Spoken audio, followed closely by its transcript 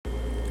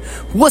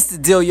What's the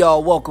deal,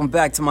 y'all? Welcome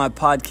back to my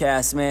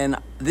podcast,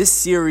 man. This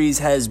series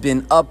has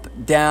been up,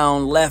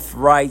 down, left,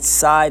 right,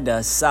 side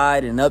to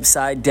side, and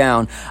upside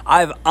down.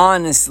 I've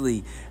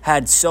honestly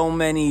had so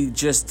many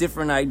just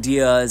different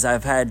ideas.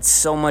 I've had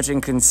so much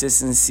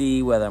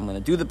inconsistency, whether I'm going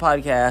to do the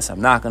podcast,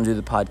 I'm not going to do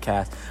the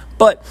podcast.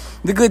 But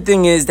the good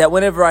thing is that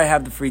whenever I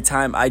have the free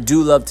time, I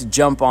do love to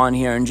jump on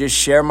here and just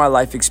share my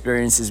life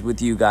experiences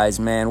with you guys,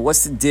 man.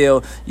 What's the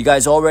deal? You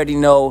guys already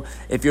know.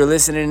 If you're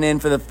listening in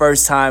for the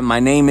first time, my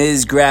name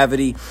is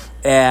Gravity,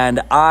 and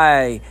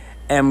I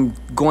am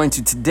going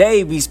to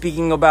today be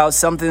speaking about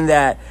something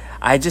that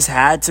I just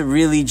had to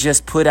really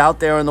just put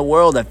out there in the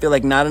world. I feel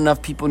like not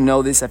enough people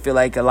know this. I feel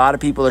like a lot of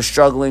people are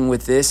struggling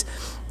with this,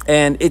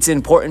 and it's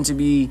important to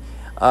be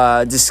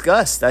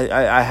discussed.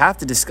 I have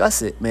to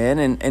discuss it, man.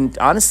 And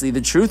honestly,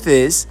 the truth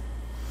is,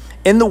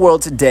 in the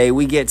world today,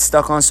 we get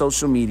stuck on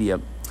social media,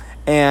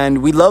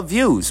 and we love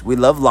views, we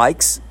love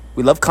likes,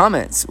 we love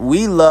comments,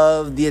 we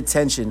love the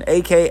attention,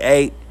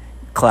 aka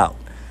clout.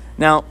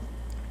 Now,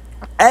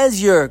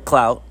 as your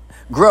clout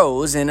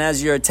grows, and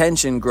as your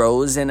attention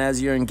grows, and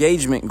as your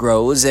engagement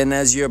grows, and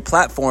as your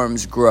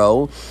platforms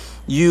grow,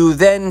 you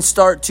then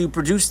start to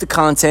produce the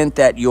content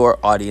that your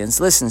audience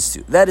listens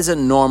to. That is a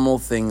normal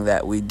thing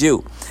that we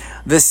do.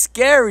 The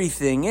scary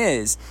thing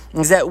is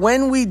that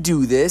when we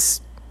do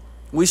this,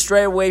 we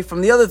stray away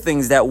from the other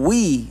things that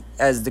we,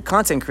 as the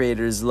content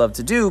creators, love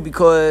to do,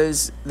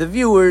 because the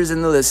viewers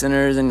and the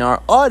listeners and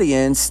our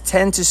audience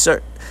tend to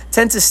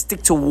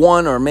stick to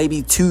one or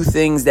maybe two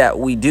things that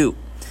we do.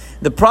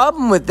 The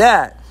problem with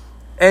that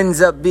ends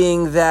up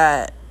being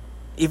that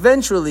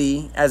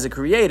eventually, as a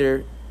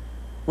creator,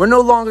 we're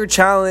no longer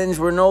challenged.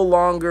 We're no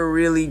longer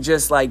really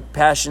just like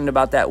passionate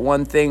about that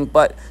one thing.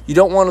 But you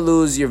don't want to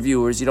lose your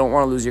viewers. You don't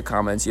want to lose your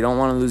comments. You don't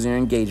want to lose your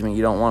engagement.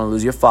 You don't want to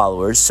lose your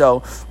followers.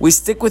 So we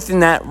stick within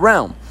that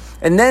realm.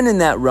 And then in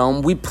that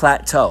realm, we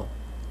plateau.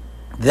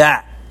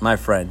 That, my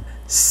friend,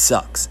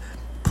 sucks.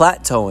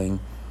 Plateauing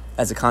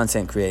as a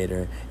content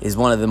creator is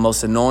one of the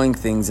most annoying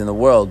things in the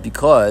world,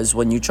 because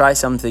when you try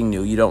something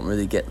new, you don't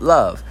really get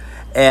love.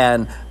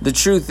 And the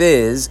truth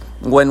is,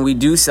 when we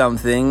do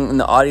something and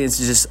the audience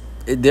is just...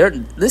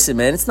 listen,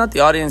 man, it's not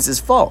the audience's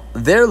fault.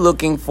 They're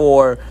looking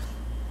for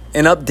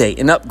an update,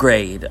 an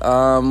upgrade.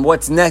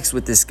 What's next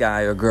with this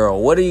guy or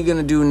girl? What are you going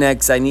to do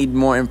next? I need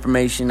more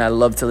information. I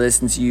love to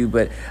listen to you,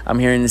 but I'm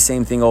hearing the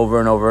same thing over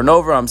and over and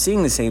over. I'm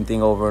seeing the same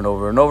thing over and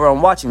over and over.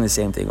 I'm watching the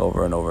same thing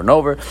over and over and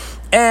over.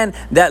 And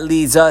that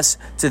leads us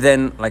to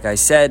then, like I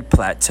said,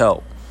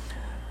 plateau.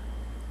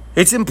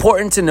 It's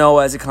important to know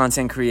as a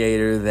content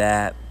creator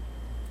that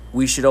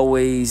we should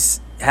always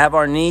have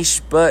our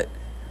niche, but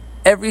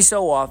every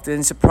so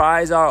often,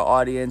 surprise our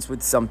audience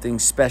with something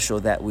special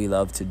that we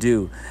love to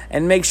do,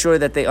 and make sure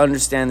that they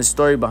understand the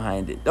story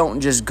behind it. Don't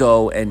just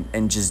go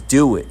and just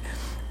do it.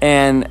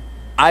 And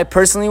I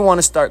personally want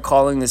to start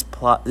calling this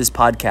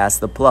podcast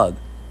The Plug.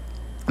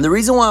 The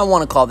reason why I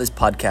want to call this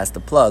podcast The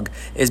Plug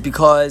is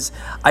because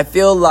I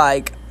feel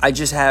like I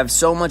just have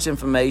so much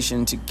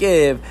information to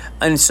give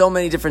on so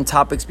many different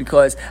topics,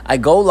 because I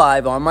go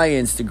live on my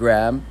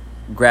Instagram,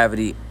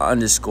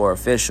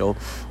 Gravity_official.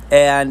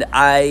 And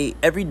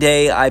every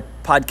day I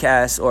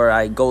podcast or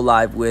I go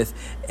live with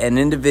an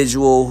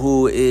individual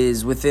who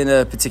is within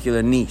a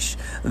particular niche.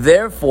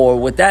 Therefore,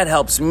 what that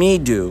helps me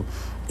do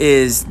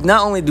is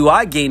not only do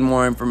I gain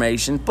more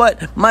information,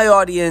 but my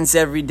audience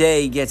every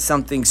day gets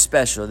something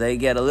special. They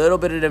get a little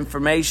bit of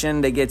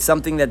information. They get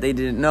something that they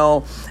didn't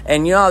know.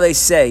 And you know how they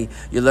say,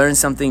 you learn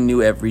something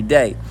new every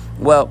day.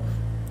 Well,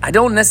 I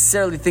don't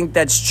necessarily think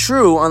that's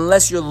true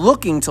unless you're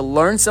looking to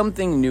learn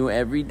something new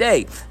every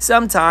day.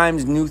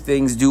 Sometimes new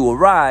things do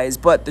arise,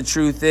 but the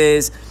truth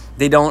is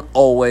they don't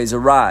always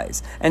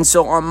arise. And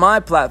so on my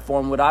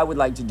platform, what I would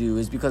like to do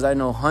is, because I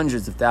know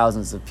hundreds of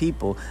thousands of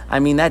people, I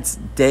mean, that's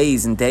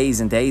days and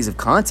days and days of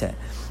content.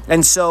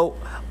 And so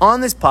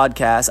on this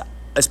podcast,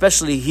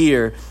 especially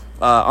here,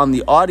 on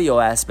the audio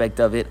aspect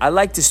of it, I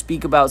like to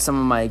speak about some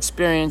of my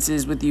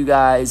experiences with you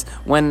guys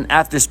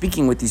after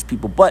speaking with these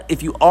people. But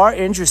if you are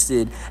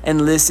interested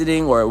in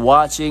listening or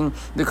watching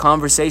the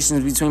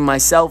conversations between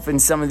myself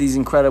and some of these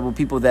incredible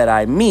people that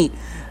I meet,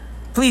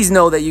 please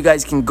know that you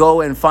guys can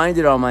go and find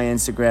it on my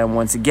Instagram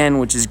once again,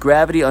 which is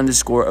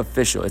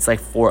Gravity_official. It's like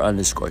 4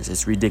 underscores.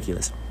 It's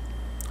ridiculous.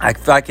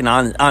 If I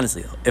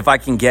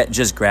can get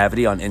just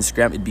Gravity on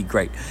Instagram, it'd be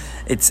great.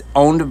 It's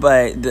owned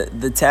by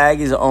the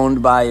tag is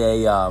owned by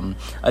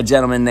a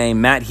gentleman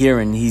named Matt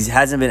Heron. He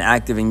hasn't been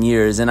active in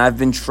years, and I've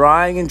been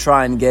trying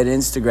to get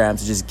Instagram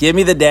to just give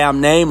me the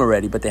damn name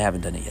already, but they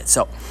haven't done it yet.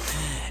 So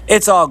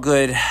it's all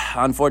good.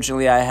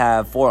 Unfortunately, I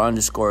have 4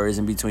 underscores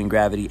in between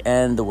Gravity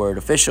and the word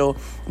official,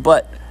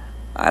 but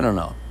I don't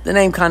know. The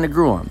name kind of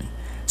grew on me.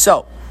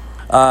 So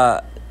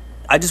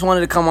I just wanted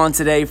to come on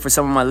today for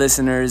some of my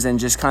listeners and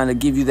just kind of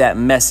give you that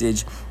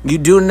message. You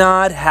do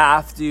not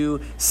have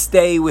to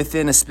stay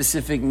within a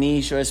specific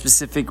niche or a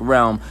specific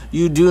realm.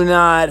 You do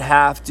not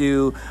have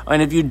to.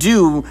 And if you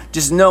do,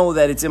 just know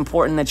that it's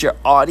important that your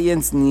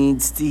audience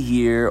needs to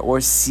hear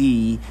or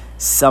see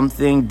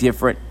something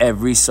different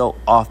every so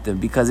often,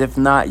 because if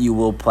not, you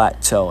will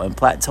plateau. And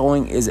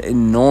plateauing is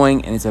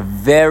annoying, and it's a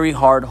very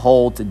hard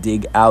hole to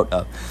dig out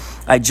of.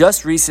 I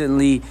just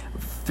recently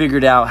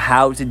figured out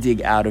how to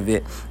dig out of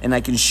it, and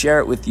I can share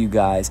it with you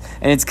guys.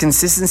 And it's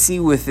consistency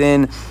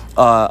within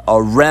a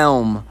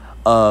realm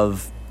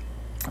of,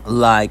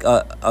 like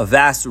a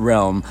vast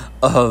realm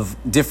of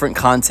different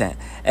content.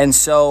 And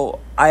so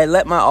I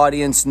let my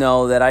audience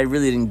know that I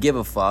really didn't give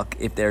a fuck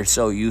if they're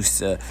so used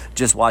to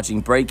just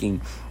watching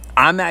breaking.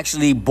 I'm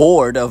actually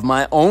bored of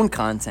my own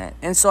content.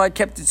 And so I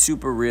kept it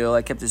super real.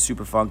 I kept it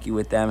super funky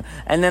with them.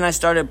 And then I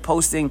started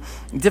posting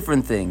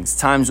different things,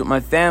 times with my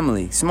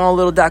family, small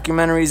little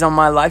documentaries on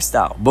my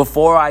lifestyle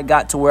before I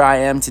got to where I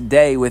am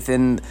today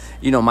within,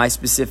 my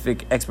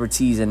specific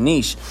expertise and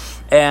niche.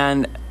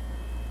 And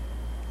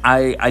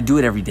I do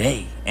it every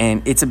day,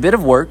 and it's a bit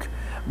of work,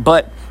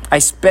 but I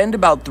spend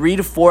about 3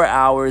 to 4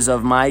 hours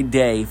of my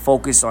day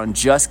focused on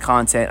just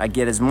content. I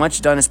get as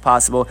much done as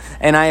possible,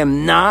 and I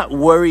am not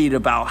worried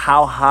about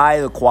how high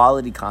the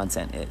quality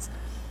content is.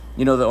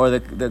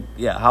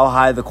 How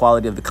high the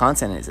quality of the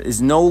content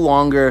is no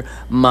longer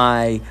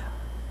my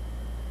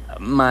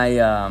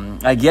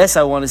I guess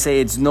I want to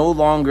say it's no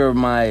longer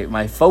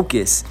my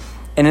focus.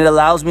 And it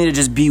allows me to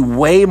just be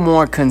way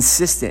more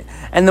consistent.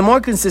 And the more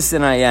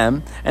consistent I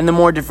am, and the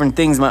more different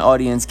things my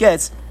audience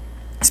gets,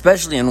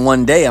 especially in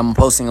one day, I'm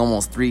posting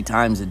almost 3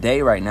 times a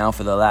day right now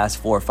for the last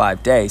 4 or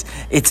 5 days.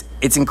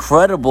 It's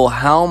incredible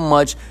how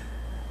much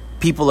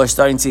people are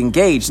starting to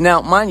engage.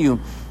 Now, mind you,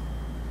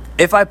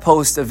 if I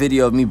post a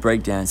video of me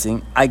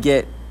breakdancing, I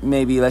get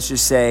maybe, let's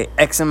just say,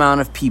 X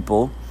amount of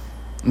people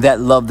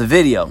that love the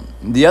video.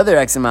 The other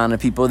X amount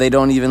of people, they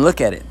don't even look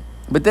at it.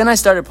 But then I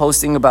started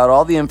posting about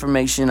all the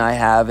information I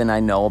have and I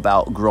know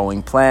about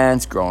growing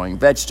plants, growing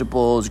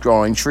vegetables,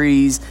 growing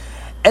trees.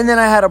 And then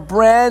I had a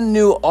brand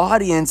new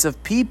audience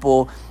of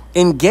people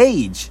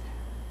engage.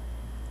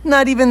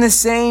 Not even the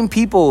same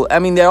people. I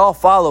mean, they all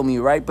follow me,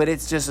 right? But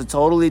it's just a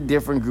totally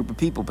different group of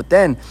people. But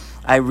then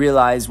I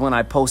realized when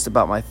I post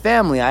about my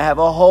family, I have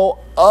a whole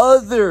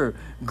other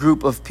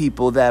group of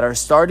people that are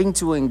starting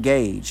to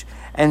engage.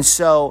 And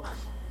so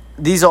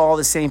these are all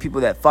the same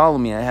people that follow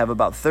me. I have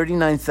about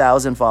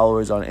 39,000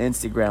 followers on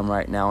Instagram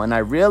right now. And I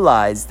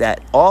realized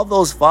that all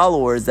those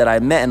followers that I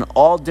met in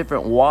all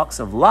different walks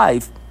of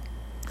life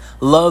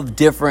love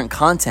different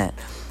content.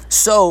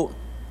 So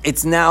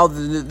it's now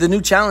the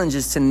new challenge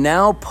is to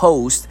now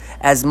post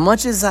as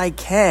much as I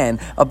can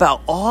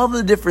about all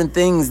the different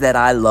things that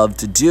I love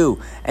to do.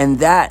 And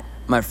that,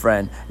 my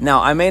friend,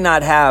 now I may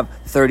not have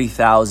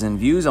 30,000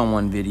 views on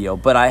one video,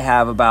 but I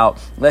have about,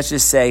 let's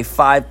just say,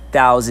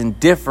 5,000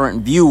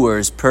 different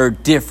viewers per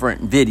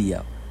different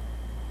video.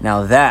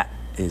 Now that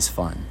is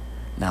fun.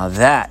 Now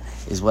that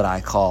is what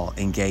I call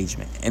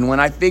engagement. And when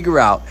I figure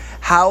out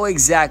how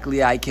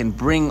exactly I can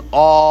bring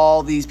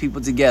all these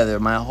people together,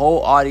 my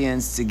whole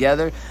audience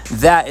together,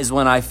 that is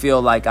when I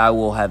feel like I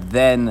will have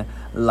then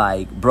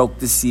broke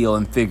the seal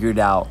and figured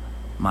out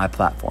my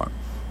platform.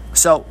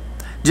 So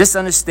just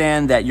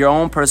understand that your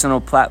own personal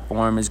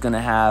platform is going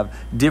to have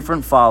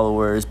different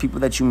followers, people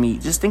that you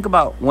meet. Just think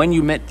about when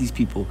you met these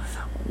people.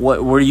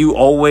 What, were you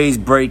always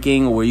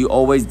breaking? Were you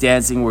always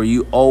dancing? Were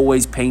you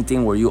always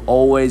painting? Were you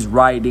always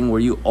writing? Were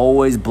you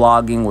always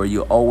blogging? Were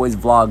you always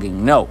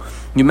vlogging? No,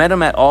 you met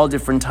them at all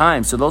different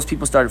times. So those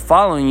people started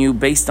following you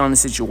based on the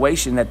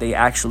situation that they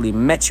actually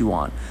met you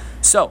on.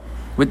 So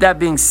with that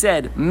being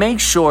said, make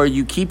sure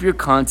you keep your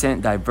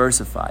content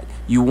diversified.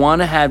 You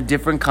want to have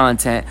different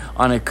content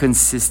on a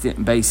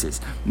consistent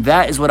basis.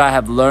 That is what I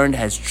have learned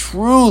has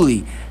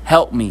truly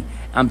helped me.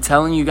 I'm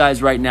telling you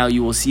guys right now,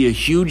 you will see a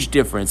huge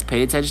difference.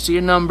 Pay attention to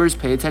your numbers,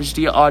 pay attention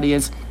to your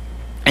audience,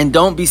 and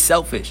don't be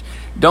selfish.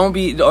 Don't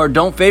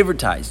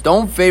favoritize.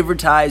 Don't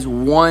favoritize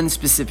one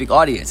specific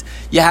audience.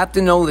 You have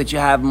to know that you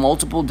have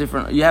multiple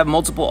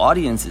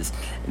audiences.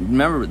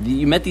 Remember,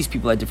 you met these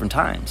people at different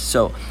times.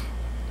 So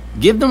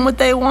give them what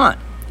they want.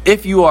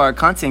 If you are a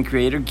content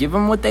creator, give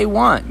them what they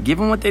want. Give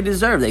them what they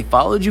deserve. They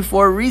followed you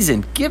for a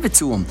reason. Give it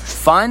to them.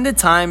 Find the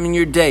time in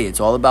your day. It's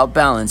all about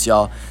balance,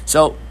 y'all.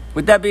 So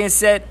with that being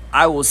said,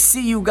 I will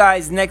see you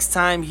guys next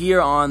time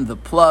here on The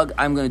Plug.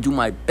 I'm going to do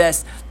my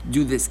best to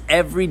do this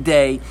every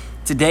day.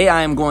 Today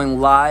I am going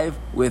live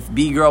with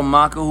B-Girl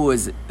Maka, who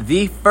is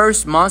the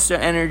first Monster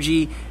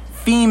Energy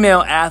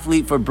female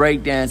athlete for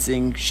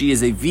breakdancing. She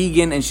is a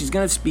vegan, and she's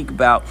going to speak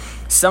about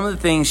some of the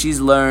things she's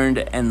learned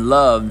and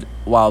loved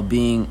while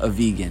being a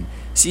vegan.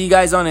 See you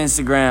guys on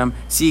Instagram.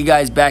 See you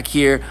guys back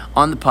here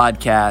on the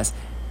podcast.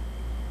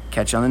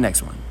 Catch you on the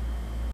next one.